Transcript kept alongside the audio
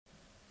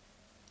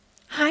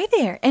Hi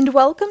there, and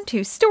welcome to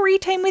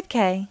Storytime with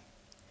Kay.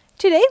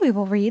 Today we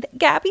will read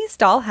Gabby's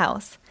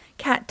Dollhouse,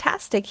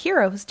 Cat-tastic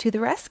Heroes to the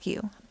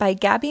Rescue by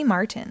Gabby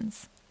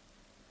Martins.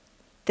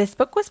 This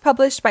book was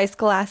published by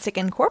Scholastic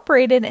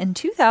Incorporated in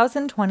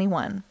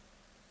 2021.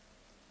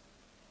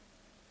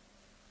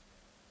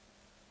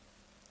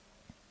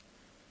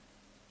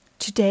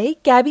 Today,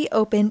 Gabby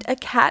opened a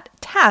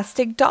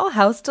Cat-tastic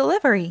dollhouse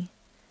delivery.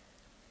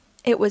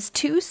 It was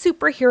 2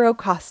 superhero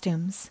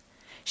costumes.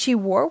 She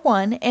wore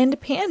one and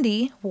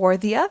Pandy wore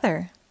the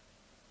other.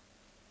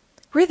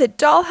 "We're the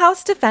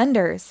Dollhouse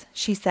Defenders,"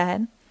 she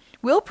said.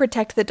 "We'll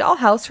protect the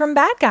dollhouse from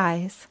bad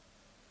guys."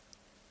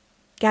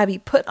 Gabby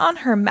put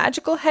on her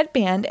magical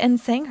headband and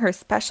sang her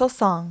special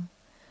song,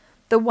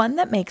 the one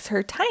that makes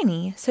her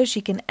tiny so she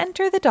can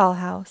enter the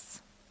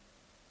dollhouse.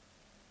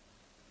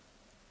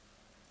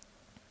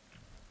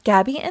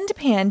 Gabby and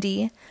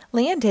Pandy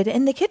landed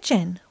in the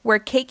kitchen where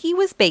Cakey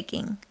was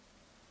baking.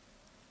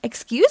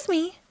 "Excuse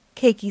me,"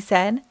 Cakey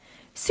said.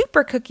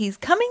 "Super cookies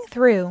coming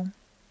through."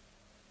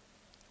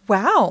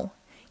 "Wow,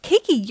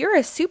 Cakey, you're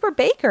a super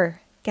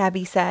baker,"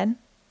 Gabby said.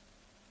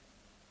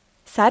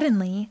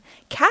 Suddenly,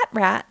 Cat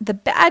Rat, the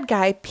bad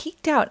guy,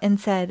 peeked out and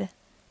said,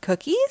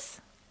 "Cookies?"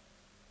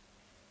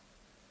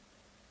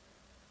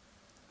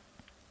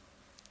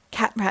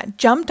 Cat Rat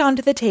jumped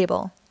onto the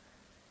table.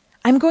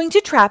 "I'm going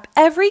to trap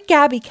every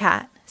Gabby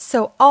cat,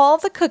 so all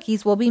the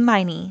cookies will be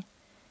miney,"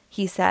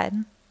 he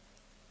said.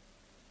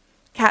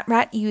 Cat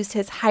Rat used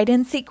his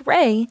hide-and-seek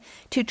ray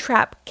to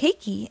trap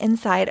Cakey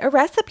inside a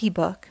recipe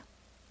book.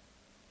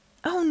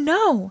 "Oh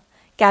no!"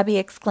 Gabby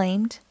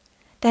exclaimed.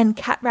 Then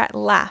Cat Rat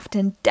laughed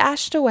and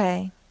dashed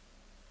away.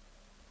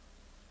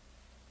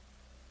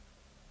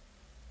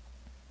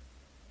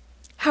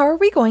 "How are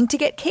we going to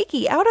get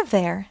Cakey out of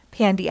there?"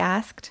 Pandy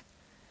asked.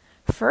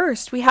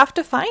 "First, we have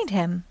to find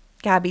him,"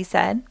 Gabby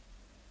said.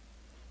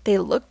 They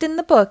looked in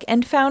the book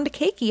and found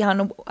Cakey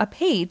on a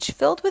page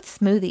filled with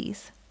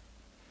smoothies.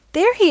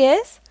 "There he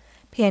is,"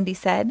 Pandy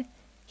said.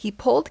 He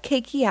pulled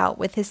Cakey out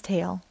with his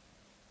tail.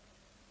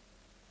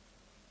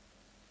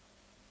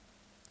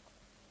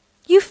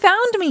 "You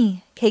found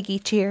me!"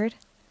 Cakey cheered.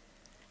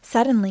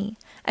 Suddenly,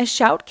 a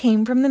shout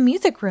came from the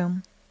music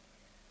room.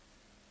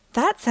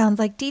 "That sounds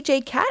like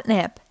DJ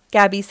Catnip,"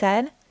 Gabby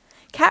said.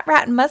 "Cat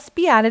Rat must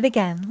be at it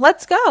again.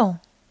 Let's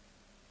go!"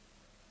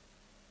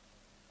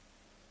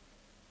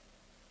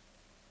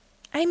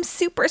 "I'm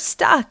super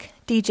stuck,"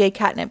 DJ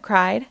Catnip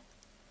cried.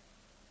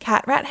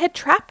 Cat Rat had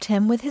trapped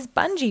him with his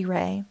bungee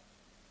ray.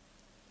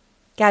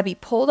 Gabby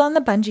pulled on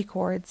the bungee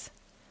cords.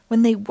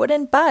 When they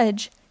wouldn't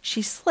budge,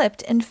 she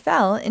slipped and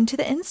fell into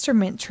the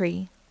instrument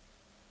tree.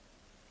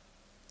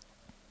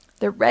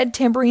 The red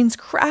tambourines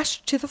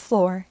crashed to the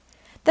floor.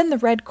 Then the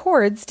red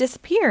cords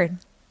disappeared.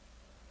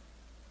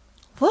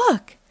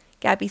 "Look,"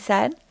 Gabby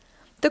said.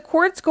 "The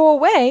cords go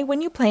away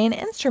when you play an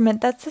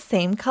instrument that's the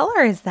same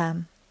color as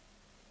them."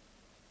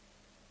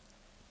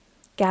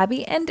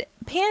 Gabby and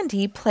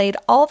Pandy played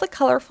all the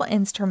colorful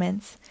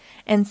instruments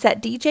and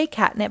set DJ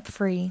Catnip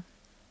free.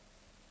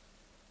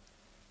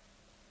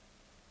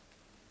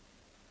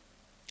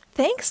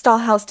 "Thanks,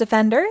 Dollhouse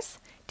Defenders,"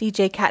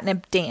 DJ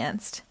Catnip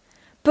danced.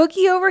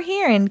 "Boogie over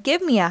here and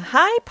give me a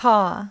high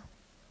paw."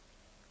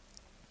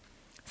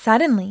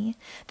 Suddenly,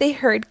 they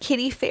heard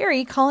Kitty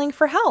Fairy calling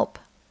for help.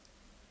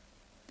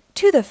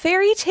 "To the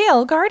fairy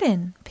tale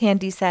garden,"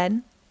 Pandy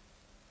said.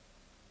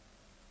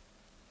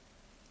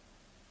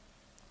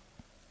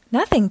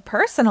 "Nothing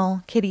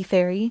personal, Kitty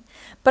Fairy,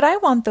 but I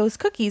want those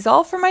cookies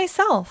all for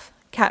myself,"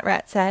 Cat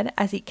Rat said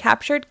as he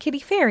captured Kitty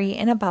Fairy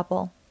in a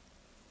bubble.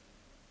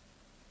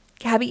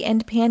 Gabby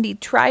and Pandy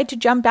tried to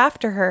jump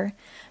after her,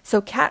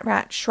 so Cat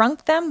Rat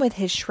shrunk them with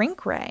his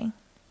shrink ray.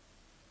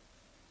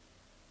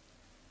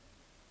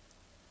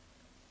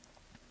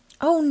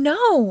 "Oh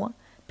no!"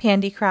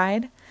 Pandy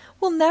cried.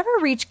 "We'll never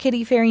reach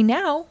Kitty Fairy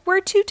now. We're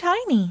too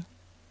tiny."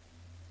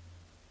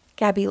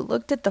 Gabby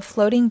looked at the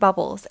floating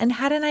bubbles and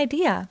had an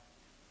idea.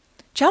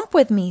 "Jump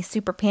with me,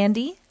 Super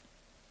Pandy."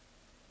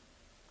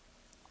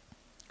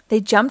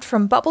 They jumped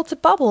from bubble to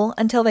bubble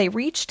until they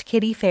reached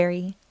Kitty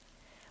Fairy.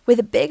 With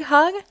a big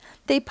hug,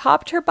 they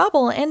popped her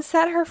bubble and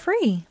set her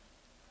free.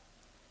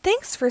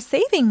 "Thanks for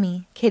saving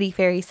me," Kitty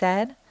Fairy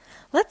said.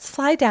 "Let's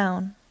fly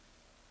down."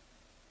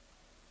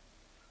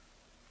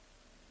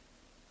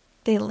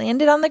 They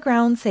landed on the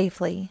ground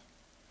safely.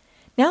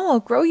 "Now I'll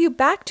grow you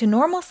back to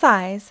normal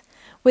size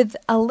with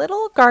a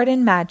little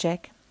garden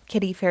magic,"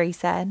 Kitty Fairy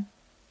said.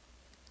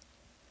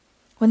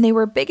 When they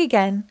were big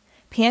again,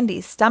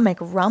 Pandy's stomach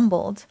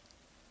rumbled.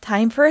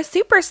 "Time for a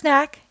super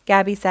snack,"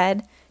 Gabby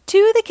said.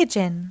 "To the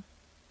kitchen."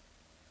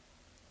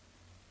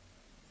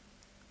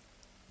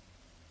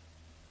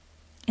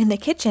 In the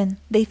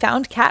kitchen, they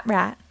found Cat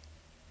Rat.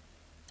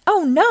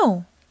 "Oh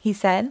no," he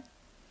said.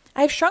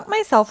 "I've shrunk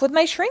myself with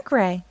my shrink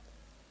ray.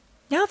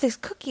 Now this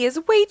cookie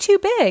is way too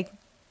big."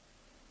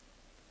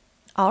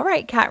 "All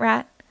right, Cat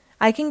Rat,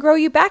 I can grow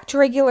you back to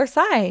regular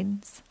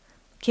size,"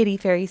 Kitty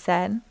Fairy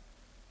said.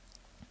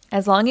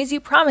 "As long as you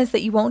promise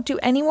that you won't do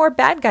any more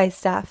bad guy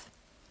stuff."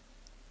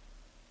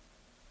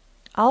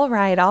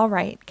 all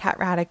right, Cat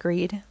Rat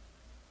agreed.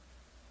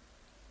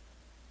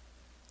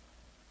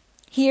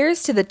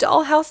 Here's to the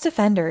Dollhouse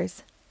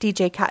Defenders,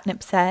 DJ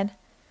Catnip said.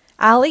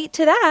 I'll eat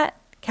to that,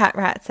 Cat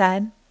Rat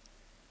said.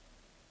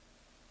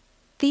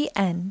 The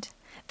end.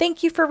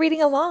 Thank you for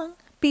reading along.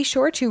 Be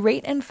sure to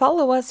rate and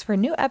follow us for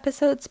new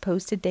episodes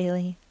posted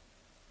daily.